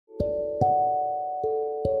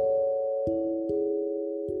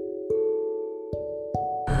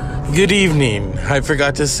Good evening. I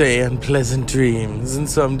forgot to say unpleasant dreams, and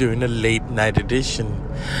so I'm doing a late night edition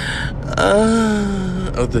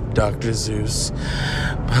of the Dr. Zeus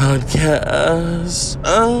podcast.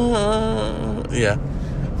 Yeah.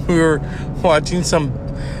 We were watching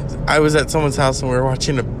I was at someone's house and we were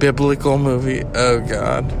watching a biblical movie. Oh,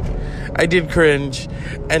 God. I did cringe,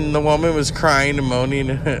 and the woman was crying and moaning,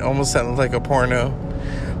 and it almost sounded like a porno.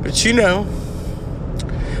 But you know,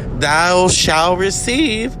 thou shall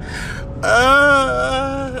receive.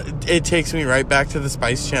 It takes me right back to the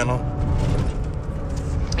Spice Channel.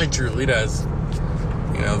 It truly does.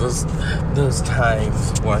 You know, those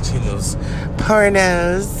times watching those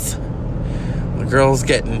pornos. The girls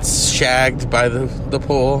getting shagged by the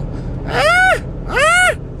pool.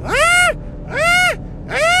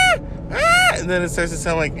 And then it starts to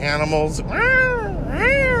sound like animals.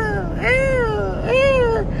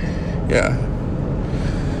 Yeah.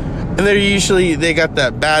 And they got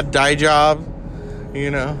that bad dye job, you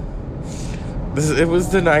know. It was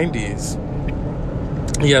the 90s.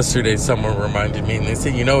 Yesterday, someone reminded me, and they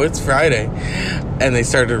said, it's Friday. And they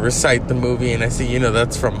started to recite the movie, and I said,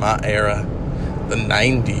 that's from my era, the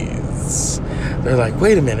 90s. They're like,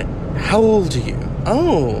 wait a minute, how old are you?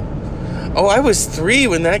 Oh, I was 3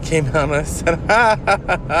 when that came out. And I said,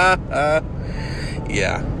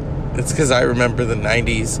 Yeah, it's because I remember the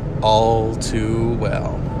 90s all too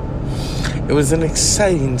well. It was an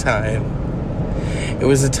exciting time. It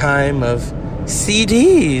was a time of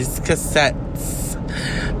CDs, cassettes,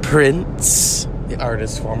 Prince, the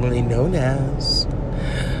artist formerly known as.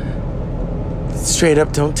 Straight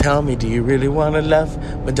up, don't tell me, do you really want to love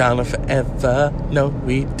Madonna forever? No,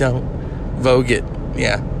 we don't. Vogue it.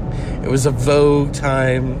 Yeah. It was a Vogue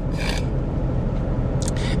time.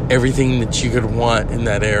 Everything that you could want in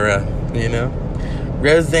that era,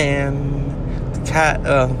 Roseanne,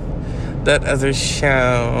 that other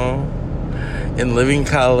show, In Living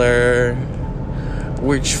Color,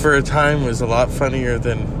 which for a time was a lot funnier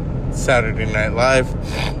than Saturday Night Live.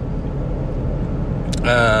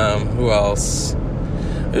 Who else?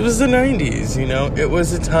 It was the 90s, It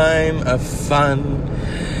was a time of fun.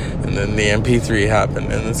 And then the MP3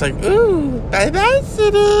 happened, and it's like, ooh, bye-bye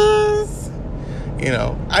CDs.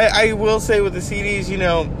 I will say with the CDs,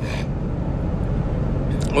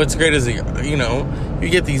 what's great is, you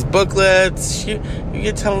get these booklets, you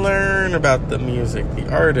get to learn about the music,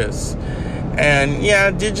 the artists. And,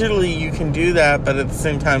 yeah, digitally you can do that, but at the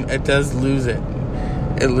same time, it does lose it.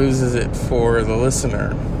 It loses it for the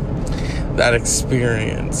listener. That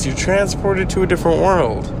experience. You're transported to a different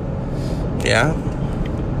world. Yeah?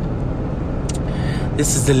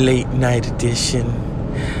 This is the late night edition,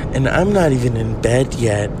 and I'm not even in bed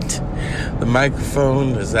yet. The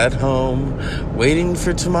microphone is at home, waiting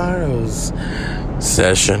for tomorrow's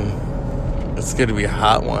session. It's going to be a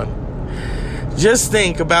hot one. Just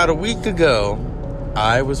think, about a week ago,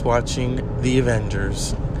 I was watching The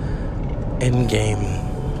Avengers Endgame.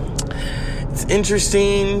 It's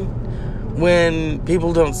interesting when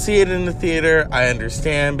people don't see it in the theater. I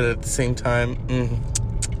understand, but at the same time,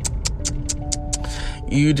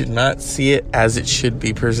 you did not see it as it should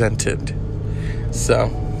be presented. So,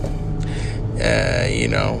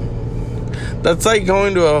 that's like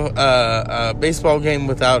going to a baseball game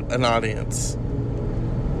without an audience.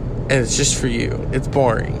 And it's just for you. It's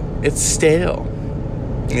boring. It's stale.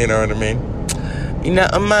 You know what I mean?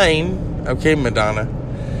 Mine. Okay, Madonna.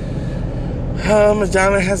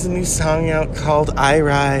 Madonna has a new song out called I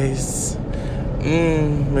Rise.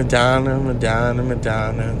 Madonna.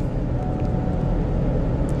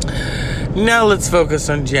 Now let's focus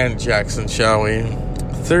on Janet Jackson, shall we?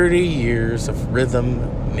 30 years of Rhythm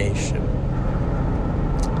Nation.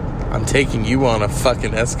 I'm taking you on a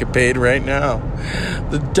fucking escapade right now.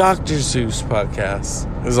 The Dr. Zeus podcast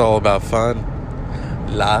is all about fun.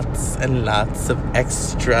 Lots and lots of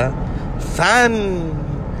extra fun.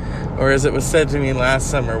 Or as it was said to me last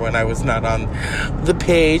summer when I was not on the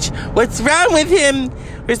page, what's wrong with him?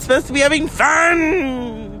 We're supposed to be having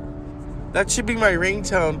fun. That should be my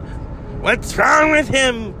ringtone. What's wrong with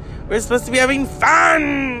him? We're supposed to be having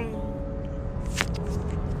fun.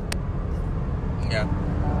 Yeah.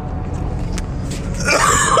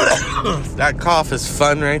 That cough is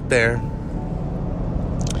fun right there.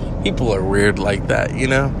 People are weird like that,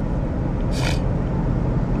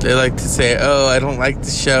 They like to say, oh, I don't like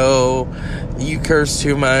the show. You curse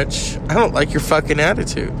too much. I don't like your fucking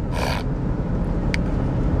attitude.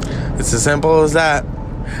 It's as simple as that.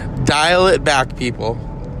 Dial it back, people.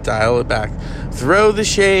 Dial it back. Throw the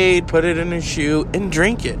shade, put it in a shoe, and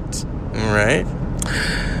drink it. All right?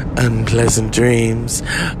 unpleasant dreams.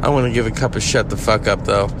 I want to give a cup of shut the fuck up,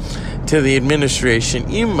 though, to the administration.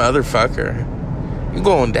 You motherfucker. You're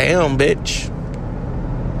going down, bitch.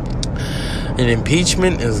 An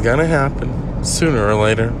impeachment is gonna happen sooner or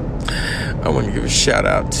later. I want to give a shout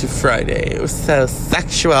out to Friday. It was so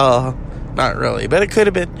sexual. Not really, but it could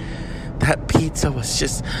have been. That pizza was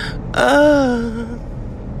just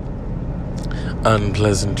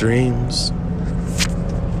unpleasant dreams.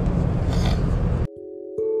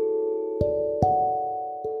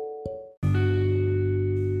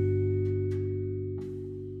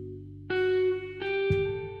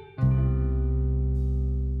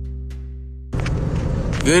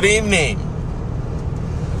 Good evening.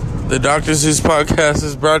 The Dr. Zeus podcast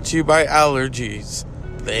is brought to you by allergies.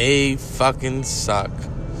 They fucking suck.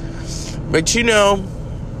 But you know,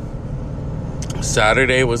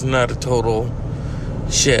 Saturday was not a total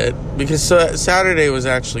shit, because Saturday was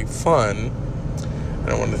actually fun. And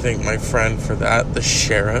I want to thank my friend for that, the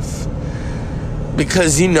sheriff.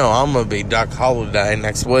 Because, you know, I'm going to be Doc Holiday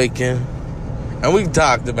next weekend. And we've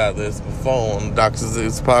talked about this before on Dr.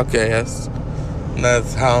 Zeus podcast. And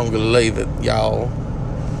that's how I'm going to leave it, y'all.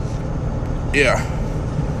 Yeah.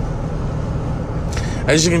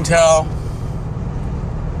 As you can tell,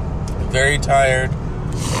 I'm very tired.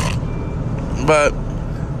 But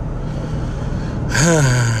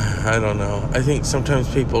I don't know. I think sometimes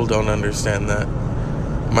people don't understand that.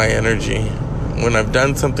 My energy. When I've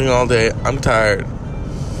done something all day, I'm tired.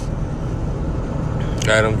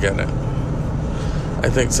 I don't get it. I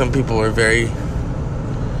think some people are very...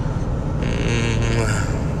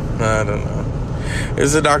 I don't know.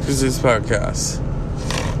 It's a Dr. Zeus podcast.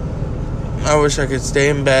 I wish I could stay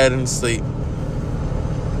in bed and sleep.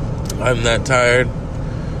 I'm that tired.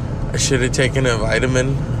 I should have taken a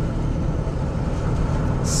vitamin.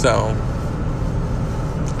 So.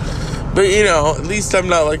 But, you know, at least I'm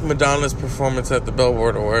not like Madonna's performance at the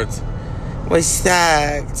Billboard Awards. It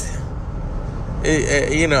sucked.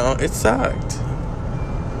 You know, it sucked.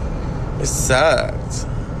 It sucked.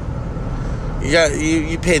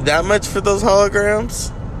 You paid that much for those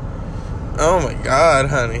holograms? Oh my God,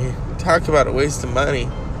 honey. Talk about a waste of money.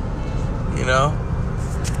 You know?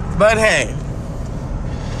 But hey,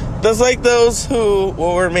 there's like those who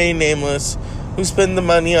will remain nameless, who spend the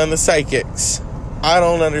money on the psychics. I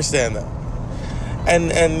don't understand that.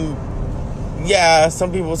 And yeah,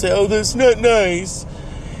 some people say, oh, that's not nice.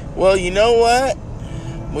 Well, you know what?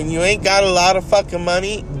 When you ain't got a lot of fucking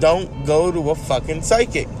money, don't go to a fucking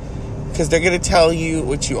psychic. Because they're going to tell you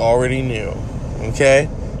what you already knew. Okay?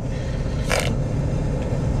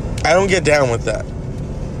 I don't get down with that.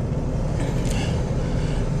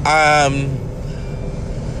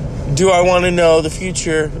 Do I want to know the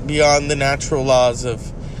future beyond the natural laws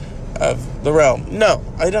of the realm? No,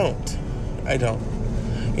 I don't.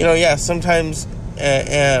 You know, yeah, sometimes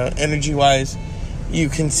energy-wise, you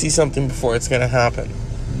can see something before it's going to happen.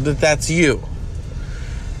 That's you.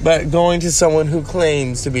 But going to someone who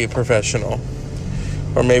claims to be a professional,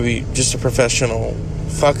 or maybe just a professional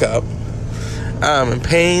fuck up, and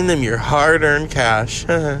paying them your hard-earned cash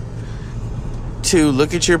to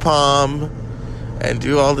look at your palm and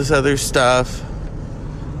do all this other stuff,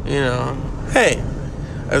 you know, hey,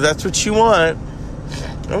 if that's what you want,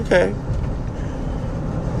 okay.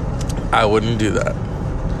 I wouldn't do that.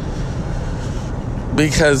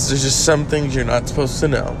 Because there's just some things you're not supposed to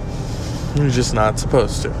know. You're just not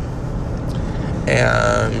supposed to.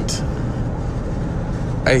 And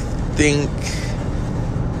I think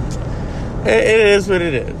it is what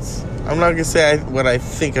it is. I'm not going to say what I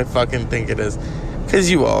think I fucking think it is. Because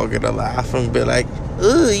you all going to laugh and be like,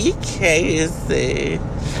 ooh, you crazy.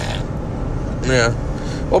 Yeah.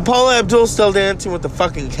 Well, Paula Abdul still dancing with the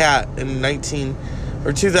fucking cat in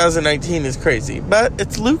 2019 is crazy. But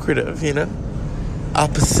it's lucrative, you know.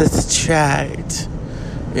 Opposites attract.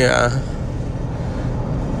 Yeah.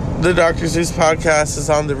 The Dr. Zeus podcast is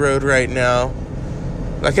on the road right now.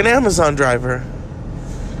 Like an Amazon driver.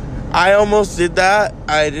 I almost did that.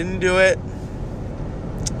 I didn't do it.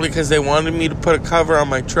 Because they wanted me to put a cover on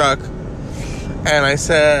my truck. And I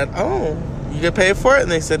said, oh, you gonna pay for it?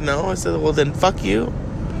 And they said, no. I said, well, then fuck you.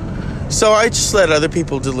 So I just let other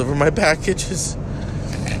people deliver my packages.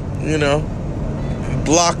 You know.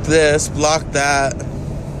 Block this, block that.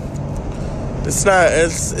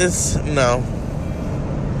 It's no.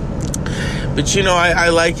 But you know, I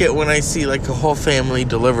like it when I see like a whole family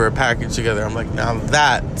deliver a package together. I'm like, now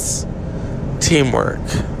that's teamwork.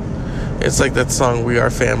 It's like that song, We Are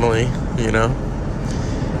Family, you know?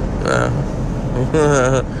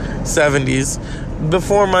 70s.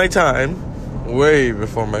 Before my time. Way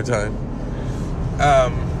before my time.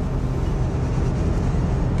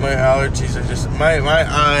 My allergies are just... My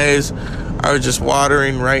eyes are just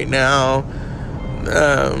watering right now.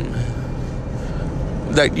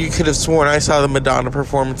 That you could have sworn I saw the Madonna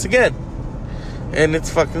performance again. And it's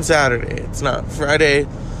fucking Saturday. It's not Friday.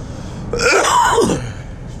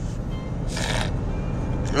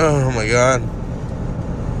 Oh my god.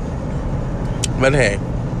 But hey,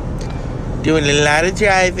 doing a lot of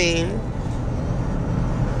driving.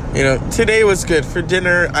 You know, today was good. For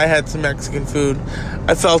dinner, I had some Mexican food.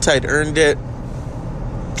 I felt I'd earned it.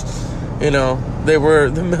 You know,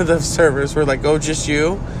 the servers were like, oh, just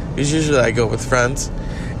you? Because usually I go with friends.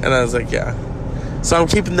 And I was like, yeah. So I'm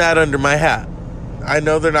keeping that under my hat. I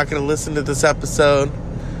know they're not going to listen to this episode.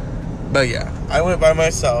 But yeah, I went by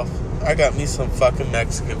myself. I got me some fucking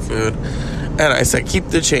Mexican food. And I said, keep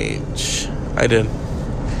the change. I did.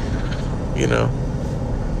 You know.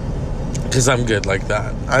 Because I'm good like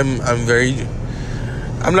that. I'm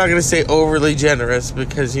not going to say overly generous.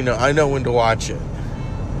 Because, you know, I know when to watch it.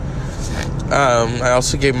 I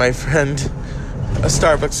also gave my friend a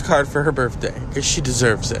Starbucks card for her birthday. Because she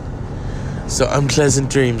deserves it. So unpleasant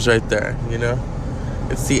dreams right there, you know.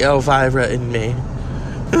 It's the Elvira in me.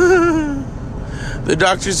 The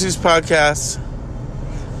Dr. Zeus podcast.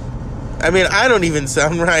 I mean, I don't even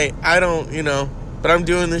sound right. I don't, you know. But I'm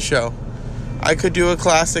doing the show. I could do a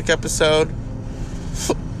classic episode.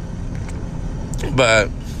 But,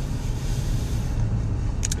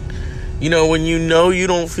 you know you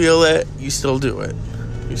don't feel it, you still do it.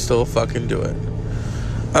 You still fucking do it.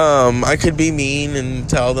 I could be mean and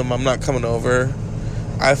tell them I'm not coming over.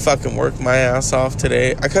 I fucking worked my ass off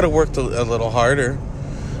today. I could have worked a little harder.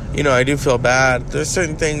 You know, I do feel bad. There's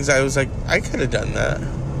certain things I was like, I could have done that.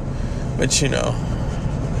 But, you know,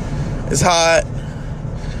 it's hot.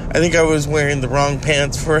 I think I was wearing the wrong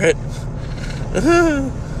pants for it.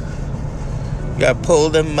 Gotta pull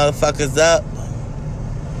them motherfuckers up.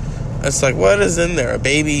 It's like, what is in there? A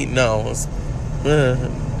baby? No.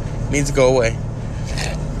 Needs to go away.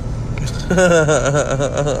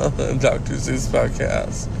 Dr. Zeus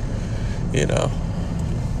podcast. You know.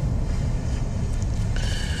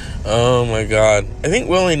 Oh my god. I think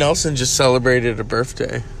Willie Nelson just celebrated a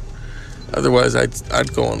birthday. Otherwise,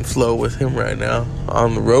 I'd go on flow with him right now.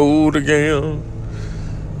 On the road again.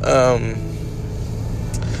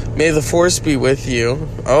 May the force be with you.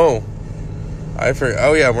 Oh. I forgot.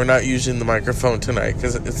 Oh yeah, we're not using the microphone tonight.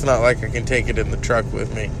 Because it's not like I can take it in the truck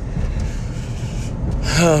with me.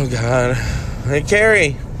 Oh god. Hey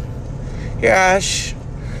Carrie. Gosh.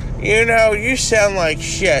 You know, you sound like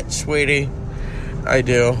shit, sweetie. I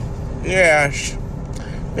do. Yes.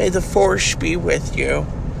 May the force be with you.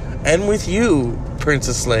 And with you,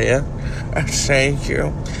 Princess Leia. Thank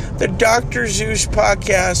you. The Dr. Zeus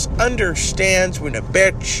podcast understands when a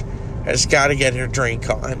bitch has got to get her drink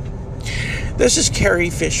on. This is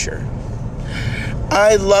Carrie Fisher.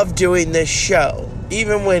 I love doing this show,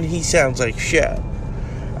 even when he sounds like shit.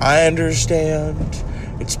 I understand.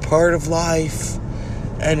 It's part of life.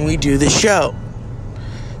 And we do the show.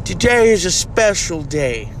 Today is a special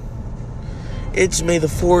day. It's May the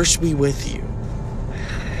Force be with you.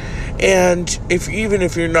 And even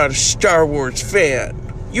if you're not a Star Wars fan,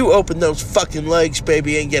 you open those fucking legs,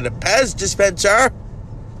 baby, and get a Pez dispenser.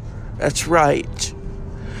 That's right.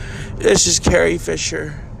 This is Carrie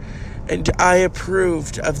Fisher, and I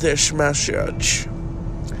approved of this message.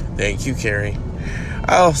 Thank you, Carrie.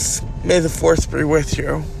 May the Force be with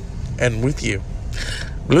you, and with you.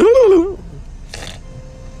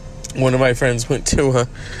 One of my friends went to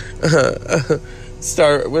a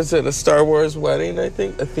Star Wars wedding, I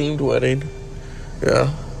think? A themed wedding. Yeah.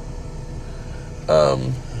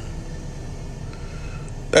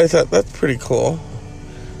 I thought that's pretty cool.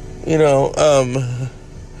 You know,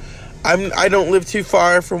 I don't live too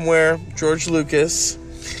far from where George Lucas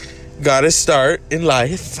got his start in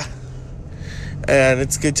life. And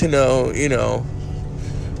it's good to know, you know,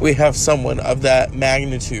 we have someone of that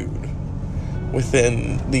magnitude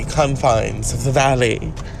within the confines of the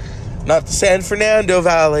valley. Not the San Fernando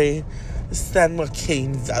Valley, the San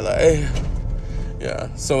Joaquin Valley. Yeah,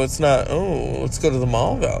 so it's not, let's go to the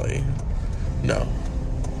Mall Valley. No.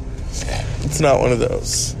 It's not one of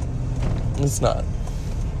those. It's not.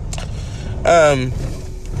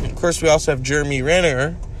 Of course, we also have Jeremy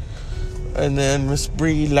Renner. And then Miss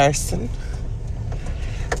Brie Larson.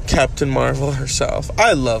 Captain Marvel herself.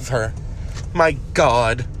 I love her. My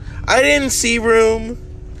God. I didn't see Room,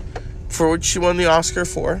 for which she won the Oscar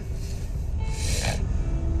for.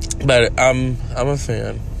 But I'm a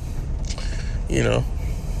fan. You know.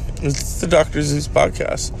 It's the Dr. Zeus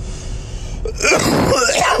podcast.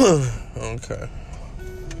 Okay.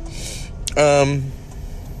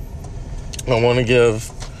 I want to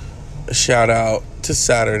give shout out to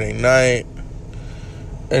Saturday Night.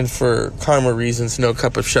 And for karma reasons, no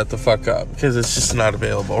cup of shut the fuck up, because it's just not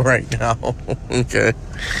available right now. Okay.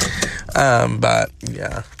 But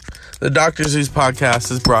yeah, the Dr. Zeus podcast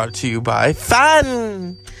is brought to you by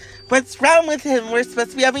Fun. What's wrong with him? We're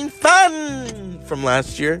supposed to be having fun from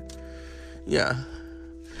last year. Yeah.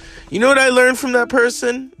 You know what I learned from that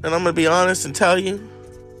person? And I'm going to be honest and tell you.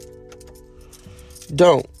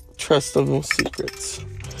 Don't trust them with secrets.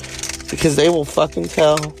 Because they will fucking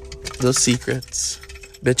tell those secrets.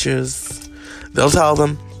 Bitches. They'll tell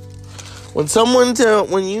them.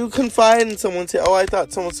 When you confide in someone, say, oh, I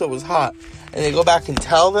thought so-and-so was hot. And they go back and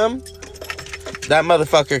tell them, that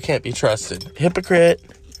motherfucker can't be trusted. Hypocrite.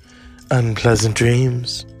 Unpleasant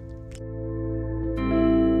dreams.